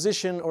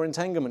superposition or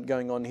entanglement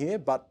going on here,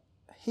 but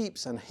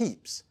heaps and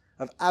heaps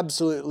of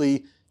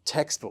absolutely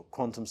textbook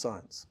quantum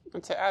science.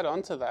 And to add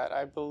on to that,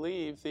 I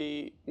believe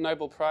the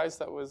Nobel Prize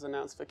that was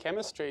announced for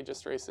chemistry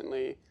just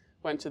recently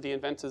went to the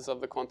inventors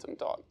of the quantum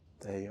dot.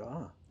 There you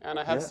are. And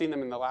I have seen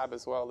them in the lab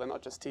as well. They're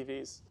not just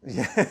TVs.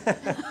 Yeah.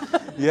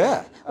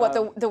 Yeah. What,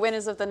 the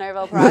winners of the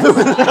Nobel Prize?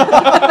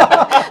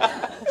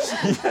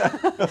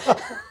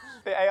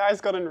 The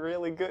AI's gotten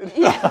really good.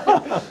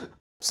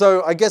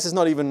 So I guess it's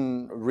not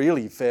even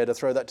really fair to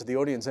throw that to the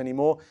audience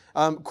anymore.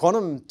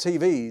 Quantum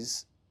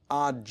TVs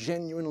are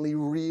genuinely,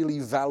 really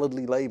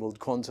validly labeled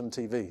quantum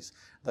TVs.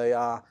 They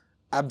are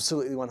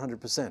absolutely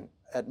 100%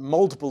 at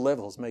multiple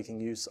levels making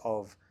use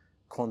of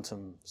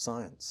quantum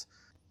science.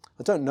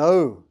 I don't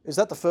know, is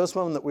that the first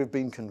one that we've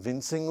been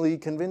convincingly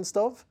convinced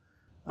of?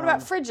 What about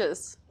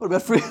fridges? What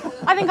about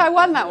fridges? I think I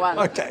won that one.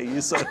 Okay,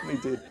 you certainly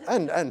did.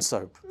 And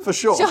soap, for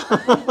sure.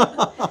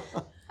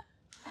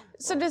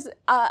 So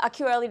are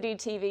QLED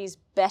TVs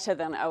better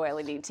than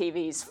OLED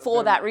TVs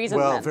for that reason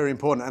Well, then? very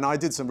important. And I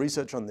did some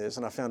research on this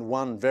and I found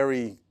one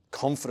very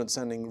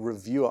confident-sounding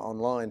reviewer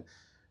online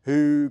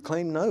who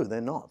claimed no,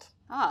 they're not.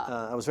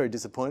 I was very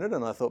disappointed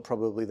and I thought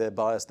probably they're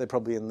biased. They're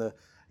probably in the,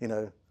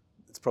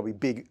 it's probably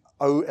big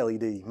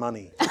OLED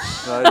money.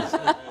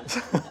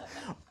 Right?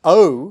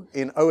 O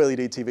in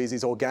OLED TVs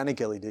is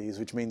organic LEDs,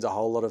 which means a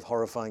whole lot of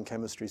horrifying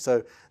chemistry.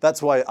 So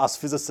that's why us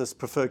physicists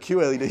prefer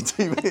QLED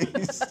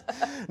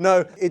TVs.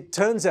 No, it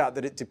turns out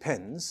that it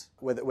depends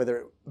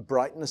whether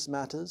brightness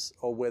matters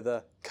or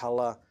whether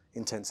color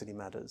intensity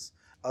matters.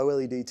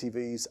 OLED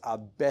TVs are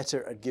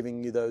better at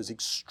giving you those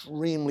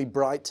extremely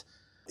bright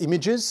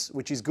images,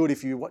 which is good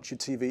if you watch your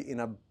TV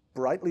in a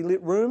brightly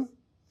lit room.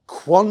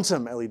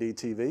 Quantum LED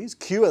TVs,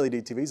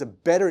 QLED TVs, are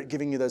better at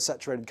giving you those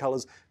saturated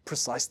colors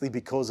precisely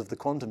because of the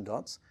quantum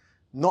dots.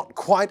 Not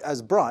quite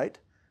as bright,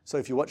 so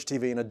if you watch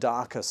TV in a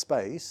darker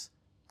space,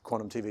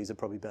 quantum TVs are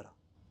probably better.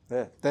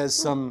 There's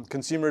some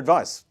consumer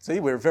advice. See,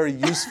 we're a very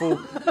useful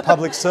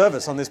public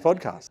service on this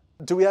podcast.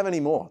 Do we have any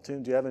more? Do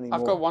you have any more?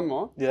 I've got one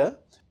more. Yeah?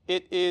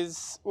 It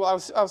is, well,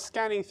 I was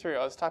scanning through,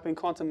 I was typing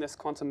quantum this,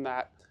 quantum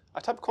that.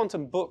 I typed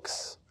quantum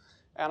books,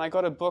 and I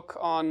got a book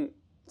on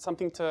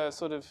something to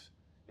sort of,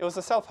 it was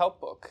a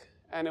self-help book,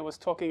 and it was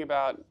talking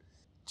about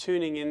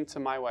tuning into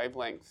my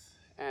wavelength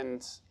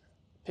and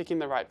picking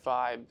the right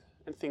vibe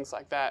and things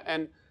like that.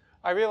 And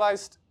I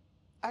realized,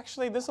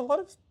 actually, there's a lot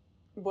of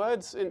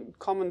words in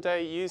common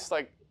day use,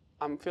 like,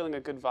 I'm feeling a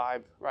good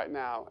vibe right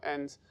now.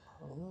 And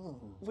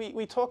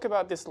we talk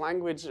about this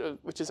language,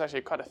 which is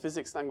actually quite a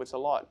physics language a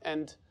lot,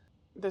 and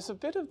there's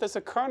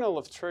a kernel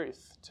of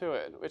truth to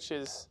it, which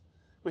is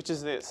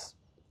this.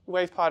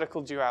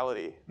 Wave-particle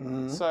duality.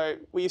 So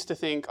we used to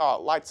think,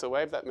 oh, light's a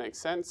wave, that makes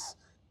sense.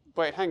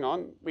 Wait, hang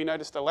on, we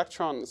noticed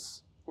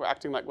electrons were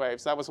acting like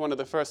waves. That was one of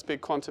the first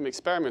big quantum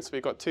experiments. We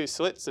got two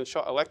slits and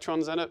shot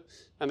electrons in it,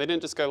 and they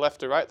didn't just go left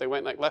to right, they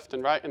went like left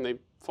and right, and they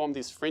formed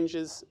these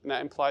fringes, and that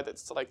implied that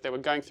it's like they were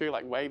going through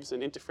like waves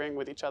and interfering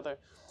with each other.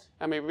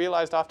 And we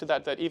realized after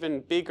that that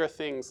even bigger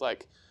things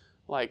like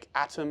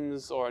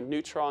atoms or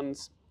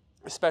neutrons,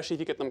 especially if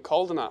you get them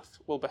cold enough,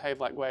 will behave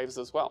like waves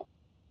as well.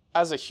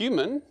 As a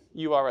human,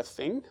 you are a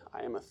thing.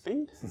 I am a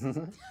thing.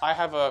 I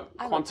have a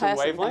quantum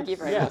wavelength. Thank you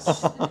very much.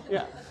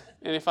 Yeah.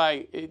 And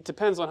it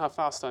depends on how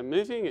fast I'm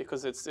moving,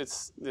 because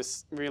it's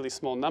this really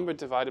small number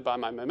divided by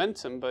my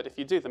momentum. But if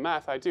you do the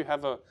math, I do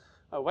have a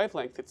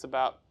wavelength. It's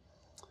about,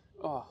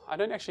 I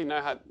don't actually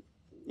know how,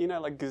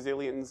 like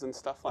gazillions and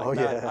stuff like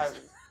that. Yeah.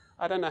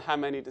 I don't know how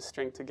many to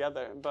string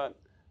together. But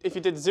if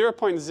you did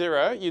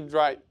 0.0, you'd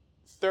write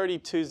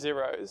 32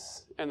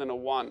 zeros and then a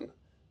 1,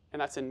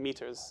 and that's in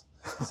meters.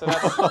 So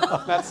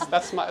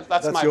that's my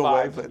your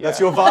vibe. Wavelength. Yeah. That's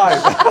your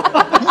vibe.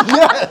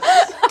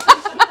 Yes.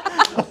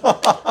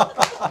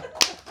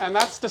 And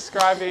that's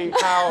describing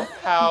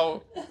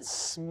how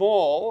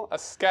small a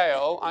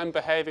scale I'm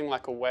behaving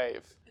like a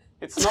wave.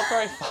 It's not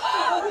very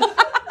far.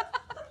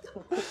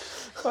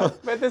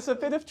 but there's a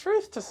bit of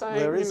truth to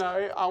saying,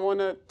 I want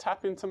to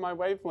tap into my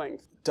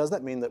wavelength. Does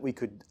that mean that we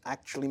could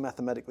actually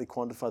mathematically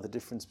quantify the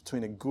difference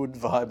between a good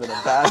vibe and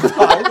a bad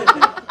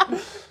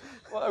vibe?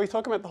 Well, are we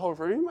talking about the whole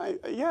room?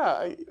 You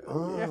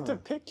have to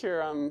pick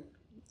your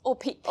Or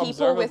people with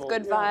observable,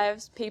 good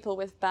vibes, people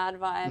with bad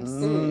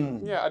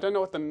vibes. Yeah, I don't know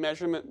what the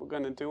measurement we're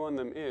going to do on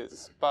them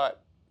is,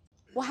 but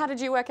Well, how did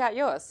you work out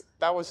yours?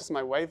 that was just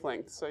my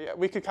wavelength. So yeah,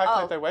 we could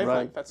calculate their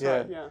wavelength. That's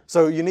right. Yeah.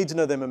 So you need to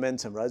know their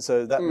momentum, right?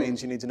 So that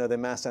means you need to know their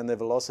mass and their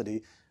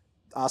velocity.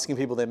 Asking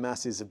people their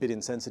mass is a bit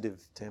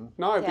insensitive, Tim.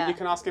 No, Yeah. but you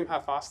can ask him how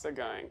fast they're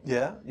going.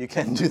 Yeah, you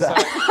can do that.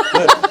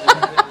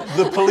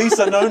 The police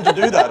are known to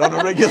do that on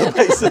a regular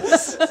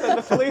basis. So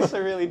the police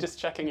are really just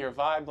checking your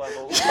vibe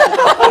levels.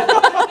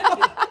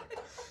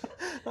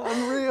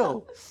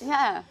 Unreal.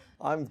 Yeah.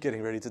 I'm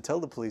getting ready to tell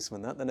the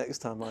policeman that the next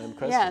time I am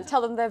questioned. Yeah,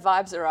 tell them their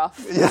vibes are off.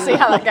 See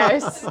how that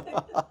goes.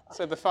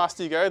 So the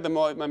faster you go, the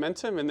more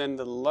momentum, and then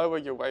the lower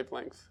your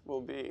wavelength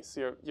will be.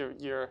 So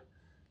you're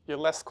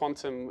less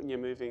quantum when you're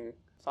moving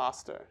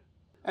faster.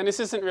 And this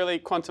isn't really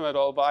quantum at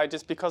all,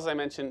 but because I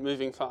mentioned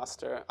moving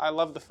faster, I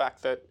love the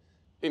fact that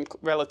in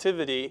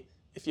relativity,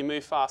 if you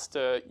move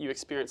faster, you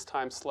experience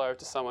time slower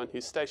to someone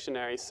who's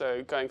stationary.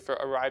 So going for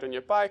a ride on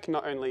your bike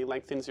not only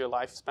lengthens your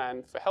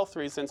lifespan for health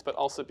reasons, but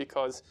also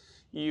because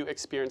you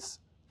experience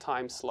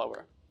time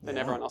slower than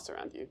everyone else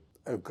around you.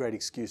 A great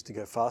excuse to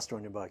go faster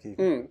on your bike.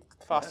 Even.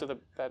 Faster the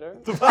better.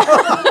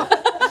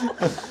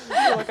 I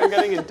feel like I'm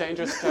getting in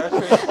dangerous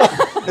territory.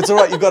 It's all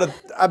right. You've got an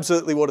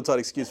absolutely watertight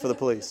excuse for the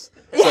police.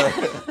 So.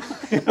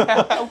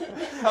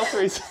 Health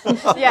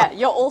reasons. Yeah,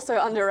 you're also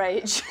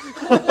underage.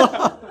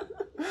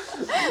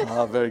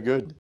 Very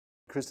good.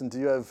 Kristen, do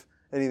you have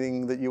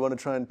anything that you want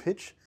to try and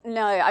pitch?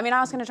 No, I mean,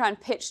 I was going to try and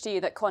pitch to you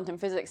that quantum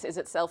physics is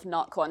itself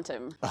not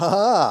quantum.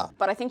 Ah.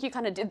 But I think you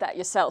kind of did that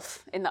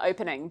yourself in the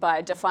opening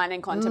by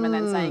defining quantum and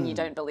then saying you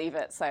don't believe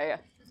it. So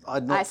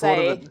I'd not I thought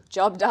say, of it.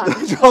 job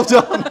done. Job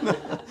done.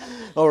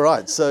 All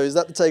right. So is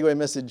that the takeaway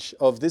message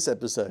of this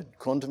episode?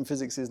 Quantum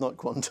physics is not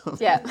quantum.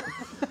 Yeah.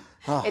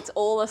 It's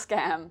all a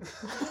scam.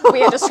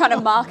 We are just trying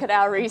to market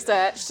our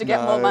research to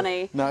get more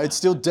money. No, it's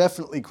still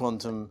definitely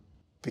quantum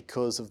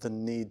because of the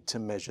need to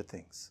measure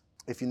things.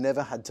 If you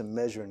never had to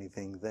measure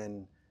anything,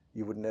 then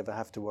you would never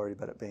have to worry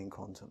about it being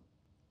quantum.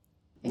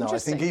 No, I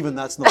think even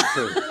that's not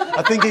true.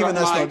 I think even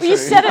that's not true. You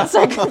said it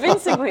so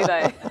convincingly,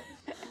 though.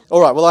 All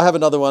right, well, I have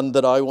another one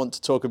that I want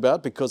to talk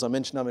about because I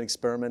mentioned I'm an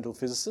experimental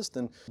physicist,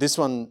 and this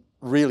one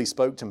really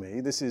spoke to me.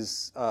 This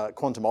is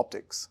quantum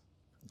optics.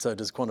 So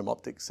does quantum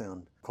optics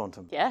sound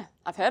quantum? Yeah,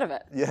 I've heard of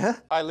it. Yeah?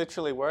 I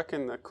literally work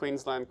in the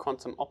Queensland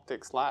Quantum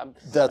Optics Lab.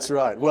 That's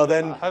right. Well,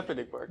 then, I hope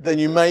it works. then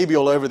you may be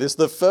all over this.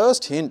 The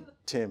first hint,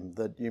 Tim,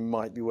 that you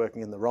might be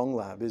working in the wrong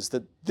lab is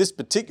that this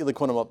particular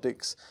quantum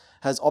optics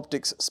has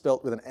optics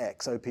spelt with an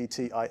X,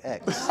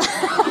 O-P-T-I-X.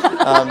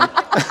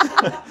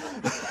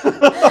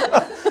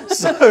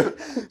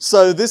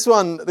 So this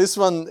one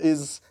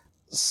is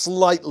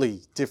slightly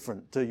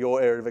different to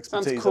your area of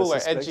expertise. Sounds cooler, I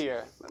suspect.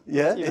 edgier.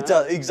 Yeah, You it know?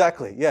 does,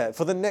 exactly. Yeah,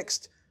 for the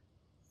next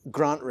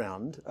grant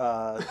round,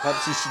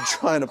 perhaps you should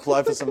try and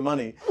apply for some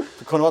money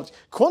for quantum optics.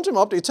 Quantum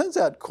optics, it turns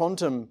out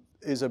Quantum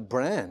is a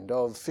brand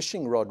of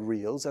fishing rod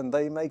reels, and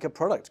they make a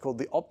product called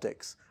the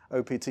Optics,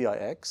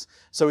 O-P-T-I-X.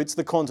 So it's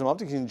the quantum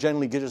optics. You can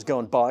generally just go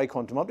and buy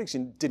quantum optics.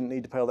 You didn't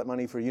need to pay all that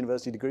money for a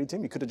university degree,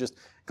 Tim. You could have just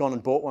gone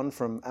and bought one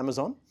from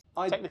Amazon.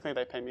 Technically,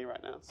 they pay me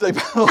right now. They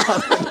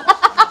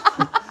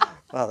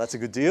Wow, that's a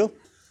good deal.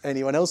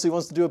 Anyone else who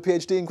wants to do a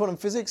PhD in quantum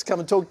physics, come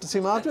and talk to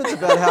Tim afterwards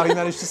about how he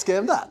managed to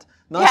scam that.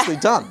 Nicely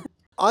done.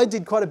 I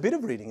did quite a bit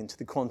of reading into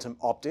the quantum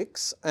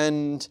optics,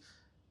 and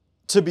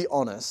to be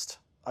honest,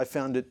 I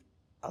found it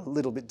a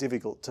little bit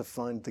difficult to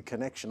find the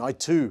connection. I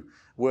too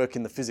work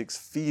in the physics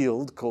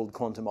field called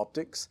quantum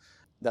optics.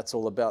 That's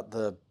all about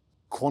the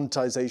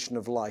quantization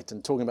of light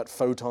and talking about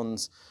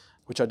photons,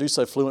 which I do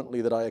so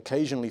fluently that I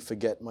occasionally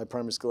forget my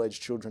primary school age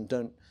children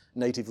don't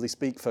natively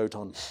speak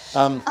photon.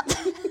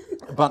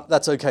 But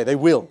that's okay, they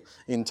will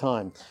in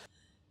time.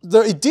 Though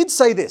it did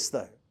say this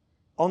though.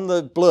 On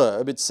the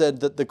blurb, it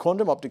said that the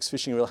quantum optics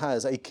fishing reel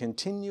has a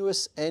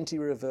continuous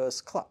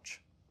anti-reverse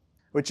clutch,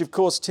 which of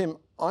course, Tim,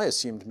 I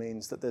assumed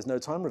means that there's no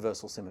time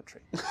reversal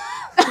symmetry.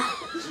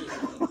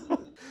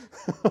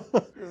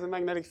 There's a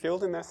magnetic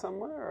field in there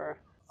somewhere?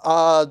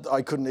 Or?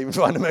 I couldn't even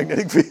find a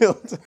magnetic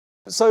field.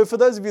 So for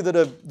those of you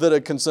that are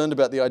concerned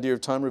about the idea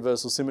of time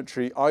reversal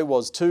symmetry, I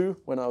was too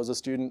when I was a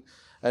student,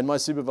 and my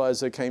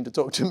supervisor came to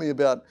talk to me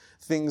about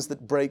things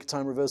that break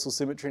time reversal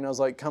symmetry, and I was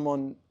like, come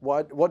on,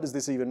 what does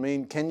this even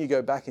mean? Can you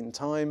go back in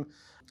time?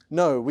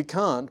 No, we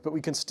can't, but we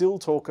can still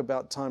talk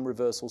about time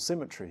reversal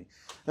symmetry.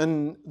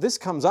 And this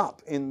comes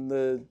up in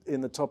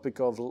the topic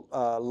of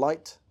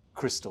light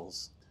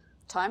crystals.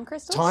 Time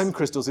crystals? Time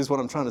crystals is what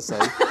I'm trying to say.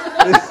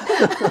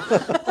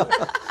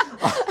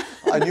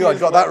 I knew I'd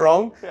got that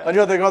wrong. Yeah. I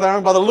knew I got that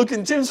wrong by the look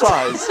in Tim's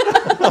eyes.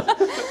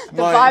 The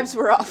vibes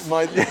were off.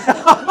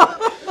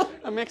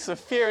 A mix of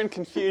fear and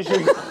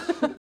confusion.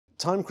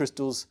 Time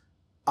crystals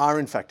are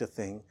in fact a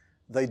thing.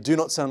 They do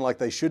not sound like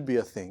they should be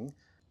a thing.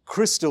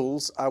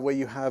 Crystals are where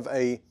you have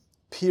a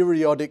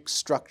periodic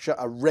structure,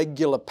 a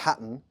regular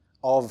pattern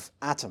of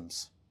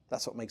atoms.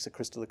 That's what makes a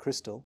crystal a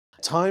crystal.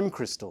 Time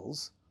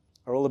crystals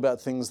are all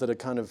about things that are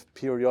kind of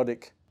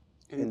periodic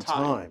in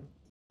time.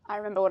 I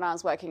remember when I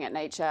was working at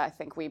Nature, I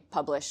think we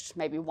published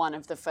maybe one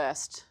of the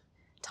first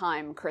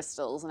time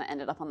crystals, and it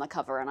ended up on the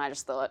cover, and I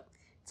just thought,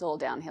 it's all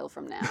downhill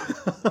from now.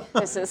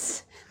 This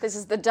is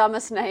the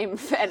dumbest name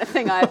for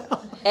anything I've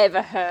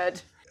ever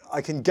heard.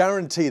 I can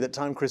guarantee that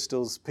time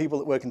crystals, people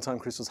that work in time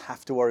crystals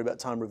have to worry about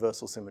time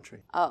reversal symmetry.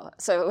 Oh,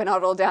 so we're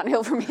not all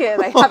downhill from here.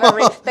 They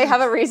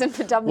have a reason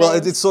for dumb Well,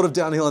 names. it's sort of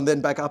downhill and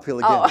then back uphill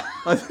again. Oh.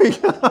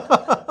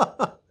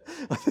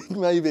 I think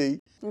maybe.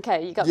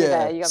 Okay, you got me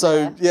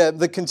there.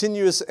 The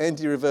continuous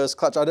anti-reverse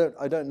clutch. I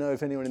don't know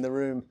if anyone in the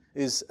room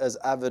is as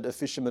avid a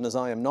fisherman as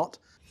I am not,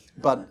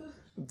 but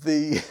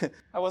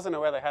I wasn't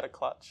aware they had a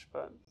clutch,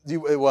 but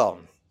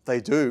they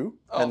do,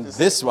 and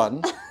Obviously. this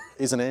one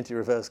is an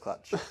anti-reverse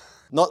clutch.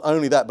 Not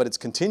only that, but it's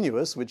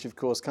continuous, which of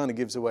course kind of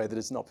gives away that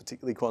it's not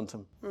particularly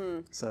quantum.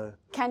 So,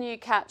 can you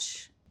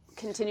catch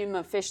continuum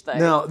of fish though?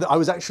 now, I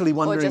was actually or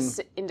wondering. just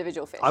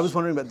individual fish? I was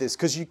wondering about this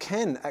because you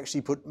can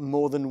actually put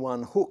more than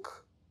one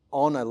hook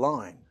on a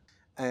line,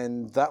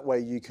 and that way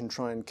you can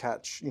try and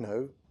catch,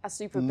 a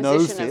superposition no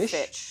of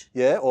fish.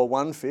 Yeah, or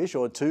one fish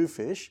or two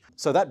fish.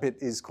 So that bit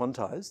is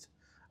quantized.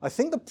 I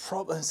think the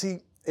problem,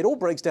 it all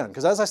breaks down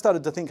because as I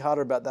started to think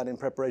harder about that in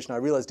preparation, I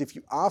realized if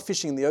you are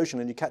fishing in the ocean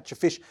and you catch a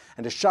fish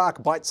and a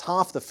shark bites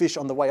half the fish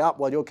on the way up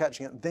while you're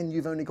catching it, then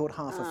you've only caught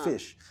half a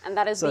fish. And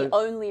that is the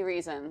only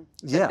reason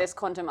that this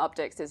quantum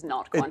optics is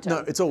not quantum. No,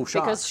 it's all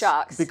sharks. Because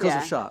sharks. Because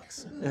of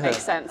sharks. Yeah.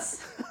 Makes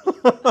sense.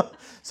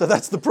 So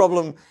that's the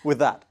problem with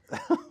that.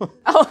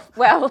 Oh,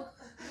 well.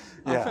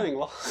 I'm feeling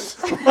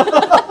lost.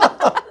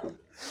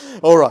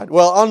 All right.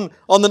 Well,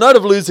 on the note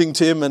of losing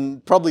Tim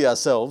and probably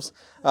ourselves,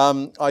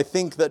 I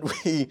think that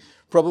we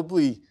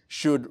probably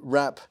should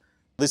wrap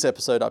this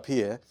episode up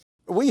here.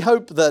 We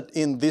hope that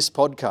in this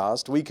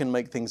podcast we can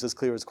make things as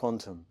clear as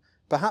quantum.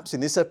 Perhaps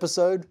in this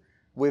episode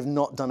we've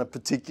not done a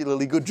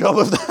particularly good job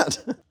of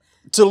that.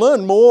 To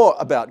learn more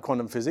about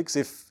quantum physics,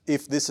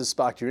 if this has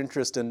sparked your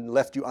interest and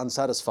left you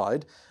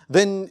unsatisfied,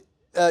 then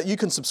you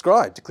can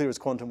subscribe to Clear as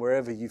Quantum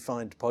wherever you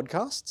find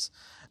podcasts,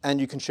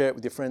 and you can share it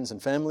with your friends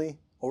and family,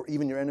 or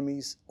even your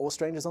enemies or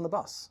strangers on the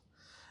bus.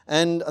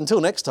 And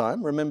until next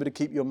time, remember to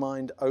keep your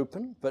mind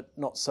open, but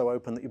not so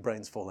open that your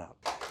brains fall out.